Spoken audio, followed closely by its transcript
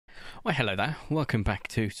Well, hello there. Welcome back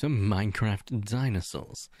to some Minecraft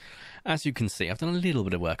Dinosaurs. As you can see, I've done a little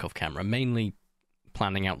bit of work off camera, mainly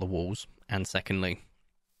planning out the walls, and secondly,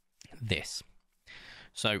 this.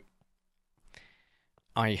 So,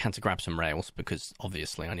 I had to grab some rails, because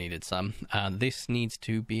obviously I needed some. This needs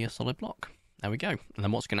to be a solid block. There we go. And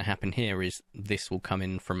then what's going to happen here is this will come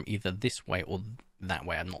in from either this way or that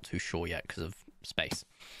way. I'm not too sure yet because of space.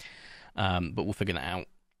 But we'll figure that out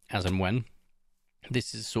as and when.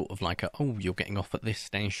 This is sort of like you're getting off at this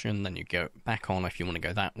station, then you go back on if you want to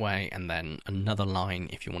go that way, and then another line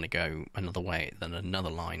if you want to go another way, then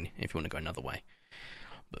another line if you want to go another way.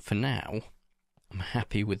 But for now, I'm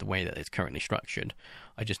happy with the way that it's currently structured.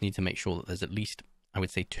 I just need to make sure that there's at least, I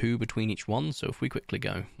would say, 2 between each one. So if we quickly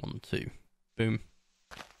go 1, 2, boom,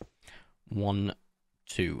 1,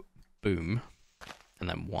 2, boom, and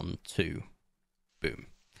then 1, 2, boom.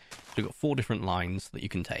 So we've got 4 different lines that you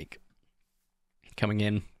can take. Coming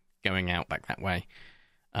in, going out back that way,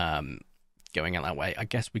 going out that way. I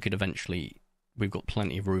guess we could eventually, we've got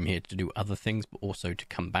plenty of room here to do other things, but also to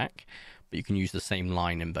come back. But you can use the same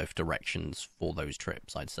line in both directions for those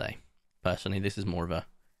trips, I'd say. Personally, this is more of a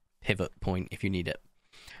pivot point if you need it.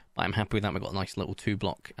 But I'm happy with that. We've got a nice little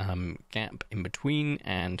 2-block gap in between,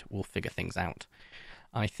 and we'll figure things out.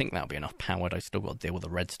 I think that'll be enough powered. I've still got to deal with the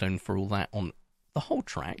redstone for all that on the whole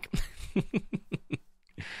track.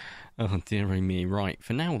 Oh, dearie me. Right,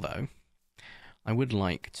 for now, though, I would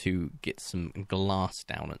like to get some glass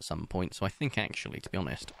down at some point. So I think, actually, to be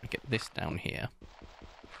honest, I get this down here.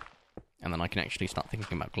 And then I can actually start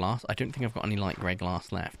thinking about glass. I don't think I've got any light grey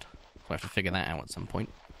glass left. So I have to figure that out at some point.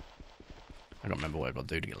 I don't remember what I've got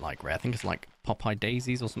to do to get light grey. I think it's like Popeye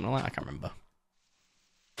daisies or something like that. I can't remember.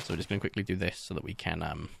 So we're just going to quickly do this so that we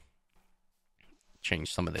can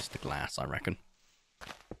change some of this to glass, I reckon.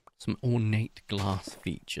 Some ornate glass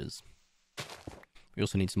features. We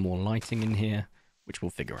also need some more lighting in here, which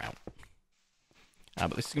we'll figure out.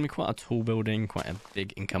 But this is going to be quite a tall building, quite a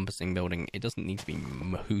big encompassing building. It doesn't need to be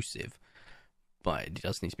massive, but it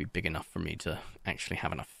does need to be big enough for me to actually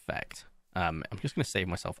have an effect. I'm just going to save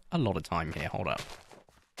myself a lot of time here. Hold up.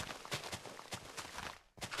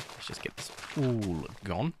 Let's just get this all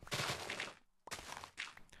gone.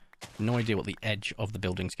 No idea what the edge of the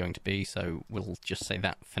building's going to be, so we'll just say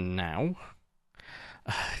that for now.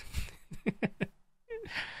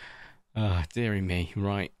 Dearie me.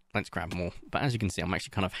 Right, let's grab more. But as you can see, I'm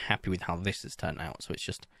actually kind of happy with how this has turned out, so it's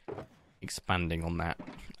just expanding on that.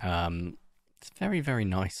 It's very, very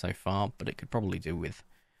nice so far, but it could probably do with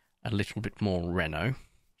a little bit more reno.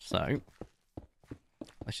 So,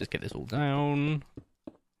 let's just get this all down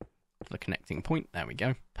to the connecting point. There we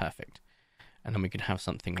go. Perfect. And then we could have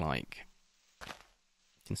something like,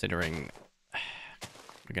 considering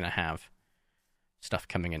we're going to have stuff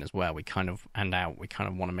coming in as well, we kind of want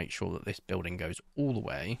to make sure that this building goes all the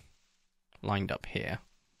way, lined up here,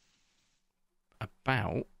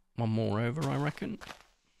 about 1 more over, I reckon.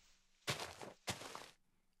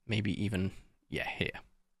 Maybe even, yeah, here.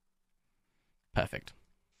 Perfect.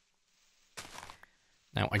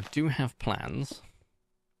 Now, I do have plans.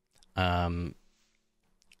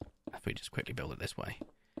 If we just quickly build it this way,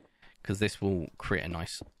 because this will create a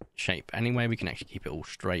nice shape anyway. We can actually keep it all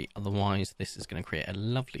straight, otherwise this is going to create a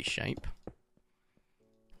lovely shape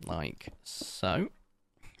like so.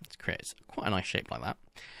 Let's create quite a nice shape like that.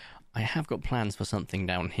 I have got plans for something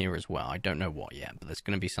down here as well. I don't know what yet, but there's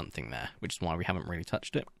going to be something there, which is why we haven't really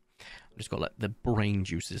touched it. I've just got to let the brain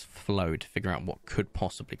juices flow to figure out what could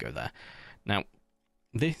possibly go there. Now,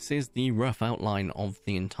 this is the rough outline of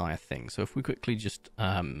the entire thing, so if we quickly just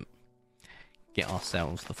get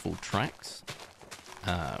ourselves the full tracks,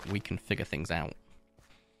 we can figure things out.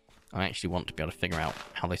 I actually want to be able to figure out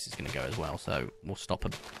how this is going to go as well, so we'll stop a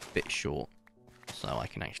bit short so I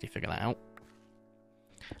can actually figure that out.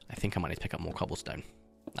 I think I might need to pick up more cobblestone.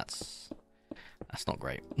 That's not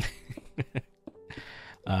great.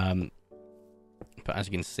 But as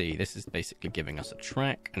you can see, this is basically giving us a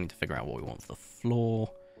track. I need to figure out what we want for the floor.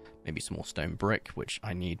 Maybe some more stone brick, which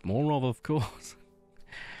I need more of course.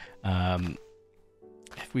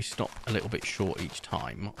 If we stop a little bit short each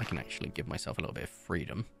time, I can actually give myself a little bit of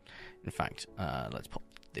freedom. In fact, let's pop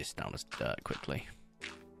this down as dirt quickly.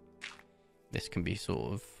 This can be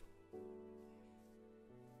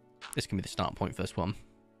this can be the start point for this one.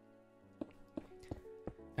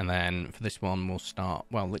 And then for this one, we'll start,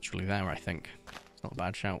 well, literally there, I think. It's not a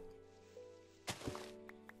bad shout.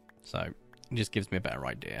 So, it just gives me a better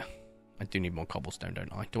idea. I do need more cobblestone,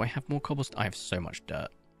 don't I? Do I have more cobblestone? I have so much dirt.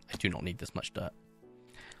 I do not need this much dirt.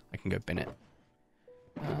 I can go bin it.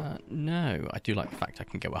 No, I do like the fact I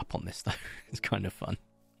can go up on this, though. It's kind of fun.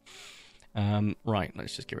 Right,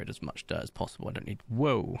 let's just get rid of as much dirt as possible. I don't need...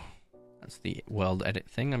 Whoa! That's the world edit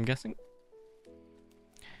thing, I'm guessing.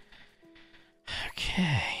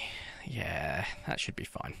 Okay. Yeah, that should be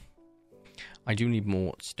fine. I do need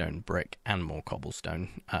more stone brick and more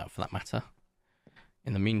cobblestone, for that matter.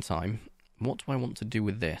 In the meantime, what do I want to do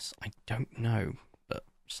with this? I don't know, but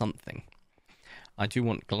something. I do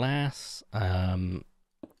want glass.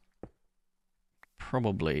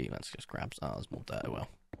 Probably, let's just grab ours more dirt. Well,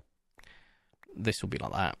 this will be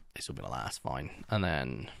like that. This will be like that. That's fine. And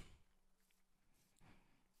then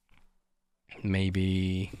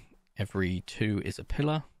maybe every 2 is a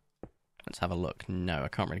pillar. Let's have a look. No, I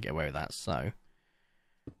can't really get away with that. So,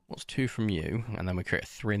 what's 2 from you? And then we create a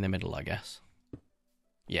 3 in the middle, I guess.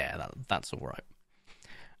 Yeah, that's all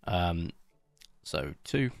right. So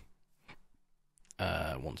 2.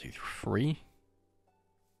 1, 2, 3.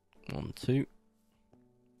 1, 2.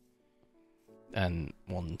 And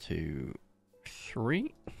 1, 2,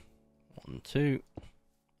 3. 1, 2.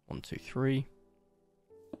 1, 2, 3.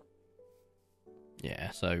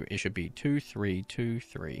 Yeah, so it should be 2, 3, 2,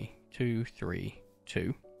 3, 2, 3,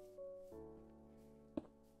 2.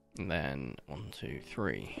 And then 1, 2,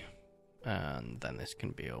 3. And then this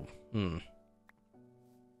can be a...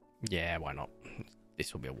 Yeah, why not?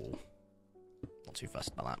 This will be a wall. Not too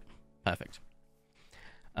fussed about that. Perfect.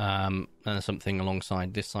 And there's something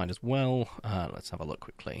alongside this side as well. Let's have a look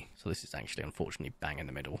quickly. So this is actually, unfortunately, bang in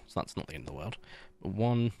the middle. So that's not the end of the world. But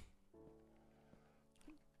 1,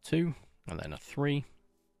 2, and then a 3.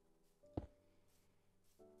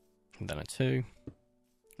 And then a 2.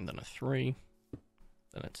 And then a 3.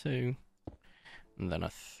 Then a 2. And then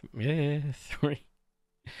a 3.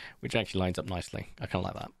 Which actually lines up nicely. I kind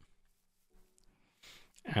of like that.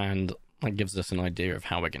 And that gives us an idea of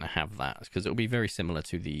how we're going to have that, because it'll be very similar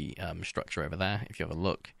to the structure over there. If you have a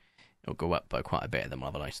look, it'll go up by quite a bit, then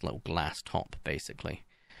we'll have a nice little glass top, basically.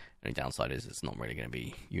 The only downside is it's not really going to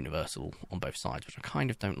be universal on both sides, which I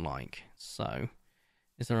kind of don't like. So,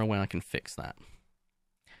 is there a way I can fix that?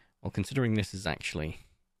 Well, considering this is actually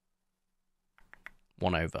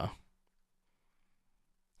 1 over...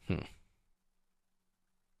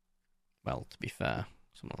 Well, to be fair,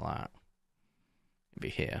 something like that. It'd be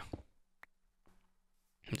here.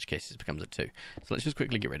 In which case, this becomes a 2. So let's just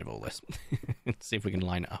quickly get rid of all this. See if we can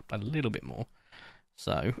line it up a little bit more.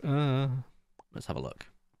 So, let's have a look.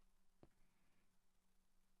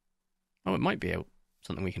 Oh, it might be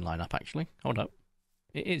something we can line up, actually. Hold up.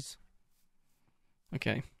 It is.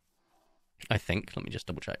 Okay. I think. Let me just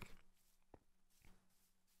double check.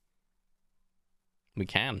 We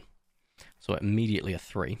can. So immediately a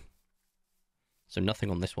 3. So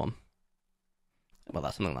nothing on this one. Well,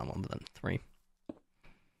 that's something on that one, but then 3.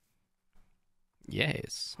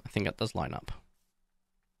 Yes, I think that does line up.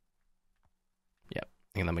 Yep,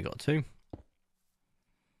 and then we got a 2.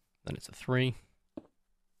 Then it's a 3.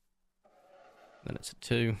 Then it's a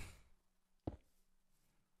 2.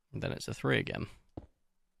 And then it's a 3 again.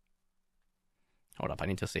 Hold up, I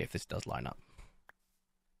need to see if this does line up.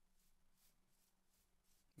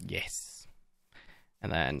 Yes.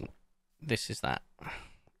 And then this is that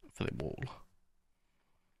for the wall.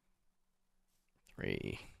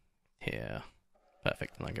 3 here.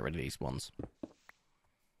 Perfect, and I'll get rid of these ones.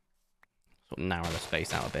 Sort of narrow the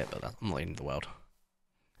space out a bit, but that's not the end of the world.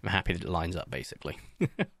 I'm happy that it lines up, basically.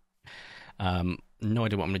 No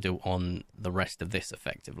idea what I'm going to do on the rest of this,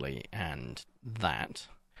 effectively, and that.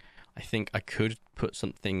 I think I could put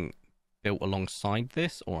something built alongside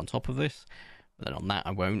this, or on top of this, but then on that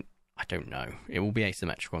I won't. I don't know. It will be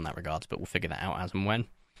asymmetrical in that regards, but we'll figure that out as and when.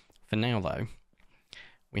 For now, though,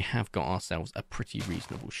 we have got ourselves a pretty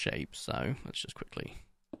reasonable shape, so let's just quickly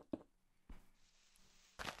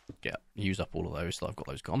use up all of those, so I've got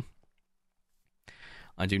those gone.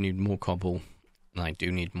 I do need more cobble, and I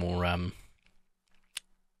do need more, I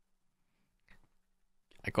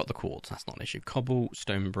got the quartz, that's not an issue. Cobble,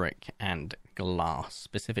 stone brick, and glass,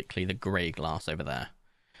 specifically the grey glass over there.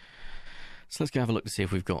 So let's go have a look to see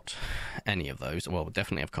if we've got any of those. Well, we'll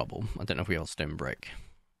definitely have cobble. I don't know if we have stone brick.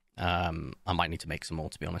 I might need to make some more,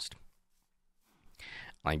 to be honest.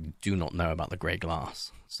 I do not know about the grey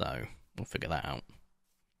glass, so we'll figure that out.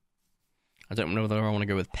 I don't know whether I want to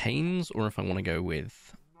go with panes or if I want to go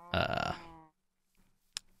with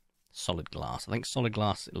solid glass. I think solid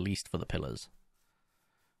glass, at least for the pillars.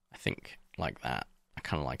 I think like that. I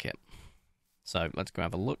kind of like it. So let's go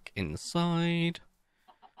have a look inside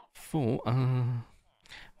for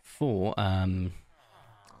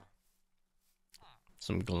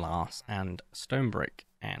some glass and stone brick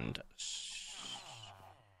and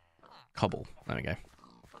cobble. There we go.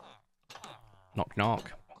 Knock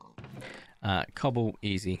knock. Cobble,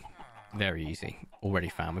 easy. Very easy. Already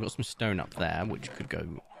found. We've got some stone up there, which could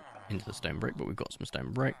go into the stone brick, but we've got some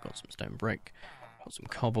stone brick, got some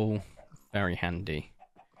cobble. Very handy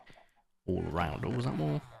all around. Oh, was that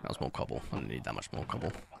more? That was more cobble. I don't need that much more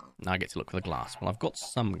cobble. Now I get to look for the glass. Well, I've got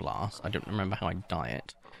some glass. I don't remember how I dye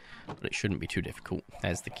it, but it shouldn't be too difficult.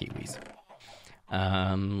 There's the kiwis.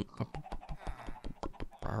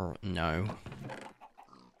 No.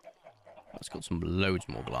 It's got some loads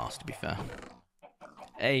more glass, to be fair.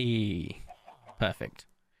 Hey! Perfect.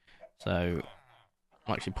 So,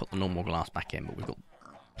 I'll actually put the normal glass back in, but we've got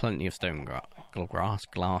plenty of stone glass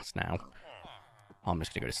now. I'm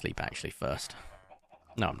just going to go to sleep, actually, first.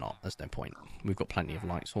 No, I'm not. There's no point. We've got plenty of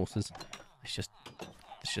light sources. Let's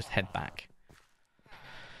just head back.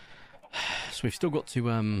 So we've still got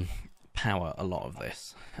to power a lot of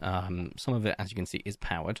this. Some of it, as you can see, is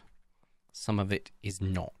powered. Some of it is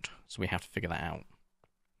not. So we have to figure that out.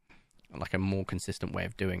 Like a more consistent way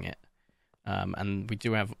of doing it. And we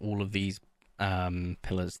do have all of these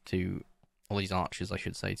pillars to... all these arches, I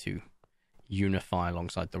should say, to unify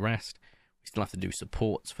alongside the rest. We still have to do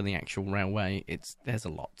supports for the actual railway. There's a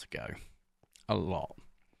lot to go. A lot.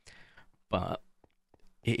 But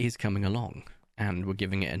it is coming along. And we're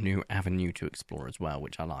giving it a new avenue to explore as well,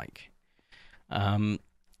 which I like.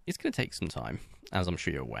 It's going to take some time, as I'm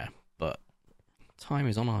sure you're aware. But time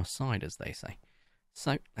is on our side, as they say.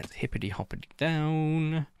 So, let's hippity-hoppity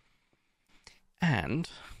down. And...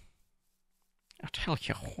 I'll tell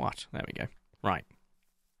you what. There we go. Right.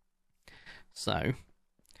 So,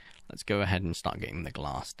 let's go ahead and start getting the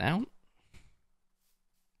glass down.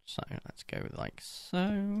 So, let's go like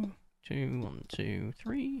so. 1, 2,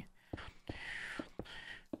 3.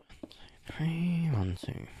 1,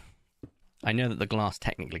 2. I know that the glass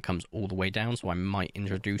technically comes all the way down, so I might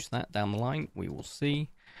introduce that down the line. We will see.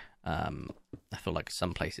 I feel like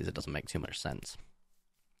some places it doesn't make too much sense.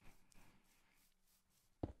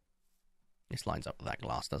 This lines up with that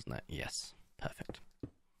glass, doesn't it? Yes. Perfect.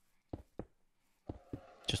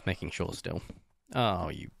 Just making sure still. Oh,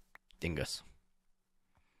 you dingus.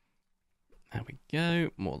 There we go.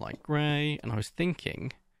 More light grey. And I was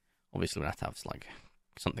thinking, obviously we'd have to have like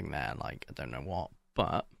something there, like I don't know what,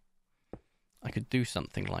 but I could do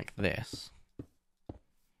something like this.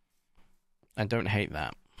 I don't hate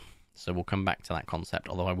that. So we'll come back to that concept,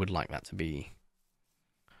 although I would like that to be...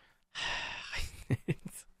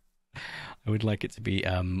 I would like it to be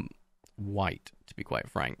white, to be quite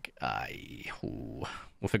frank. We'll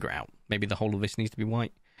figure it out. Maybe the whole of this needs to be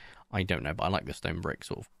white. I don't know, but I like the stone brick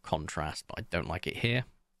sort of contrast, but I don't like it here.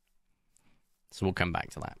 So we'll come back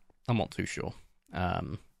to that. I'm not too sure. I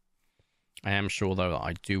am sure, though, that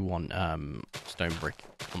I do want stone brick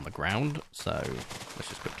on the ground, so let's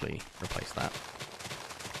just quickly replace that.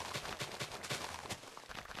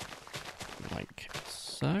 Like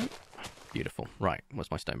so. Beautiful. Right, where's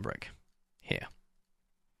my stone brick? Here.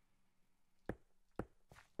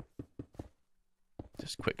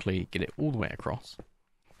 Just quickly get it all the way across.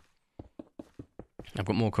 I've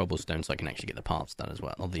got more cobblestone so I can actually get the paths done as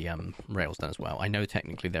well, or the rails done as well. I know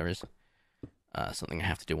technically there is something I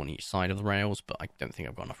have to do on each side of the rails, but I don't think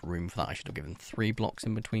I've got enough room for that. I should have given 3 blocks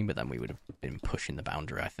in between, but then we would have been pushing the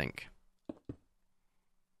boundary, I think.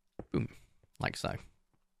 Boom. Like so.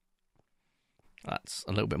 That's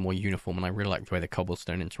a little bit more uniform, and I really like the way the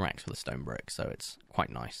cobblestone interacts with the stone brick, so it's quite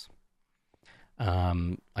nice.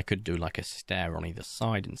 I could do like a stair on either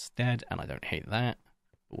side instead, and I don't hate that,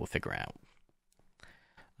 but we'll figure it out.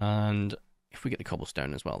 And if we get the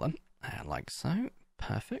cobblestone as well then, like so,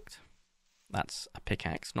 perfect. That's a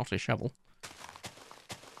pickaxe, not a shovel.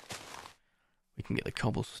 We can get the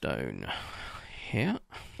cobblestone here.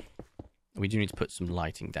 We do need to put some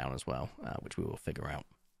lighting down as well, which we will figure out.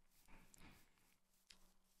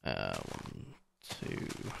 1, 2,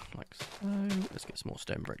 like so. Let's get some more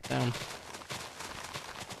stone brick down.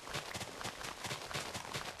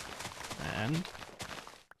 And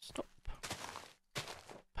stop.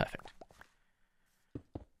 Perfect.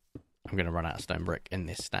 I'm going to run out of stone brick in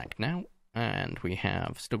this stack now. And we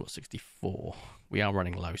have still got 64. We are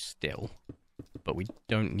running low still. But we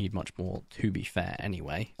don't need much more, to be fair,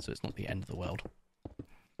 anyway. So it's not the end of the world.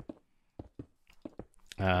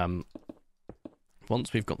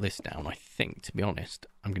 Once we've got this down, I think, to be honest,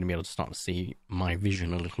 I'm going to be able to start to see my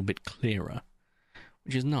vision a little bit clearer.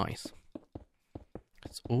 Which is nice.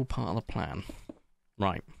 It's all part of the plan.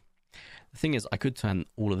 Right. The thing is, I could turn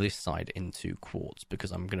all of this side into quartz,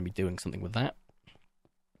 because I'm going to be doing something with that.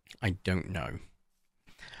 I don't know.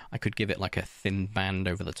 I could give it like a thin band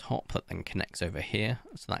over the top that then connects over here,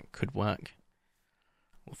 so that could work.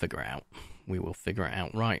 We'll figure it out. We will figure it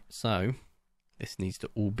out. Right, so this needs to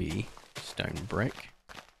all be stone brick.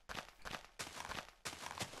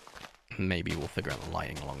 Maybe we'll figure out the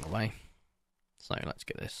lighting along the way. So let's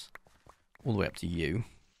get this all the way up to you,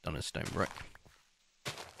 done as stone brick.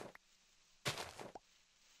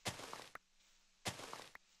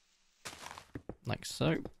 Like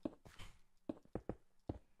so.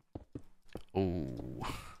 Ooh.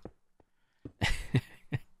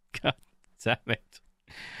 God damn it.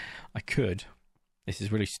 I could. This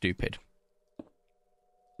is really stupid.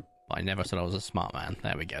 But I never said I was a smart man.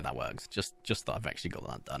 There we go, that works. Just that I've actually got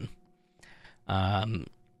that done.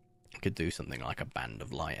 I could do something like a band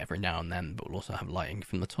of light every now and then, but we'll also have lighting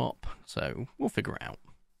from the top. So we'll figure it out.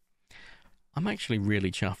 I'm actually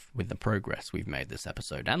really chuffed with the progress we've made this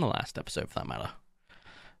episode, and the last episode for that matter.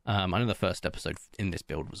 I know the first episode in this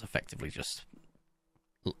build was effectively just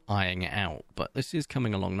eyeing it out, but this is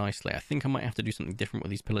coming along nicely. I think I might have to do something different with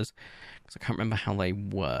these pillars, because I can't remember how they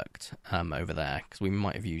worked over there, because we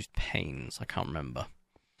might have used panes, I can't remember.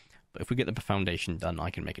 But if we get the foundation done, I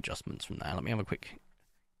can make adjustments from there. Let me have a quick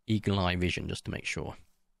eagle eye vision just to make sure.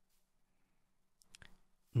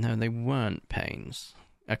 No, they weren't panes.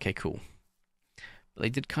 Okay, cool. But they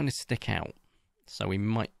did kind of stick out, so we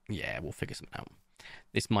might, yeah, we'll figure something out.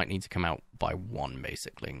 This might need to come out by one,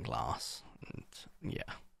 basically, in glass. And yeah.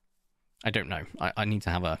 I don't know. I need to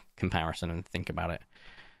have a comparison and think about it.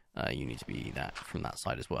 You need to be that from that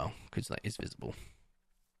side as well, because that is visible.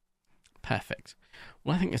 Perfect.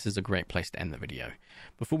 Well, I think this is a great place to end the video.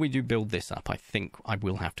 Before we do build this up, I think I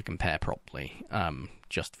will have to compare properly,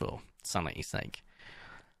 just for sanity's sake.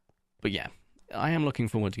 But yeah. I am looking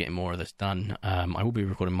forward to getting more of this done. I will be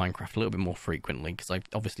recording Minecraft a little bit more frequently, because I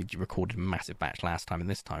obviously recorded a massive batch last time, and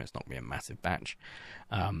this time it's not going to be a massive batch.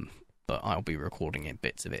 But I'll be recording it,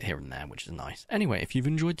 bits of it here and there, which is nice. Anyway, if you've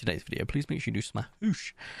enjoyed today's video, please make sure you do smash the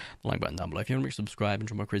like button down below. If you haven't subscribe and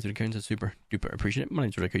join my crazy videos, I super duper appreciate it. My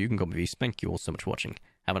name's Vertico. You can call me V's. Thank you all so much for watching.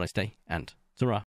 Have a nice day, and ta-ra.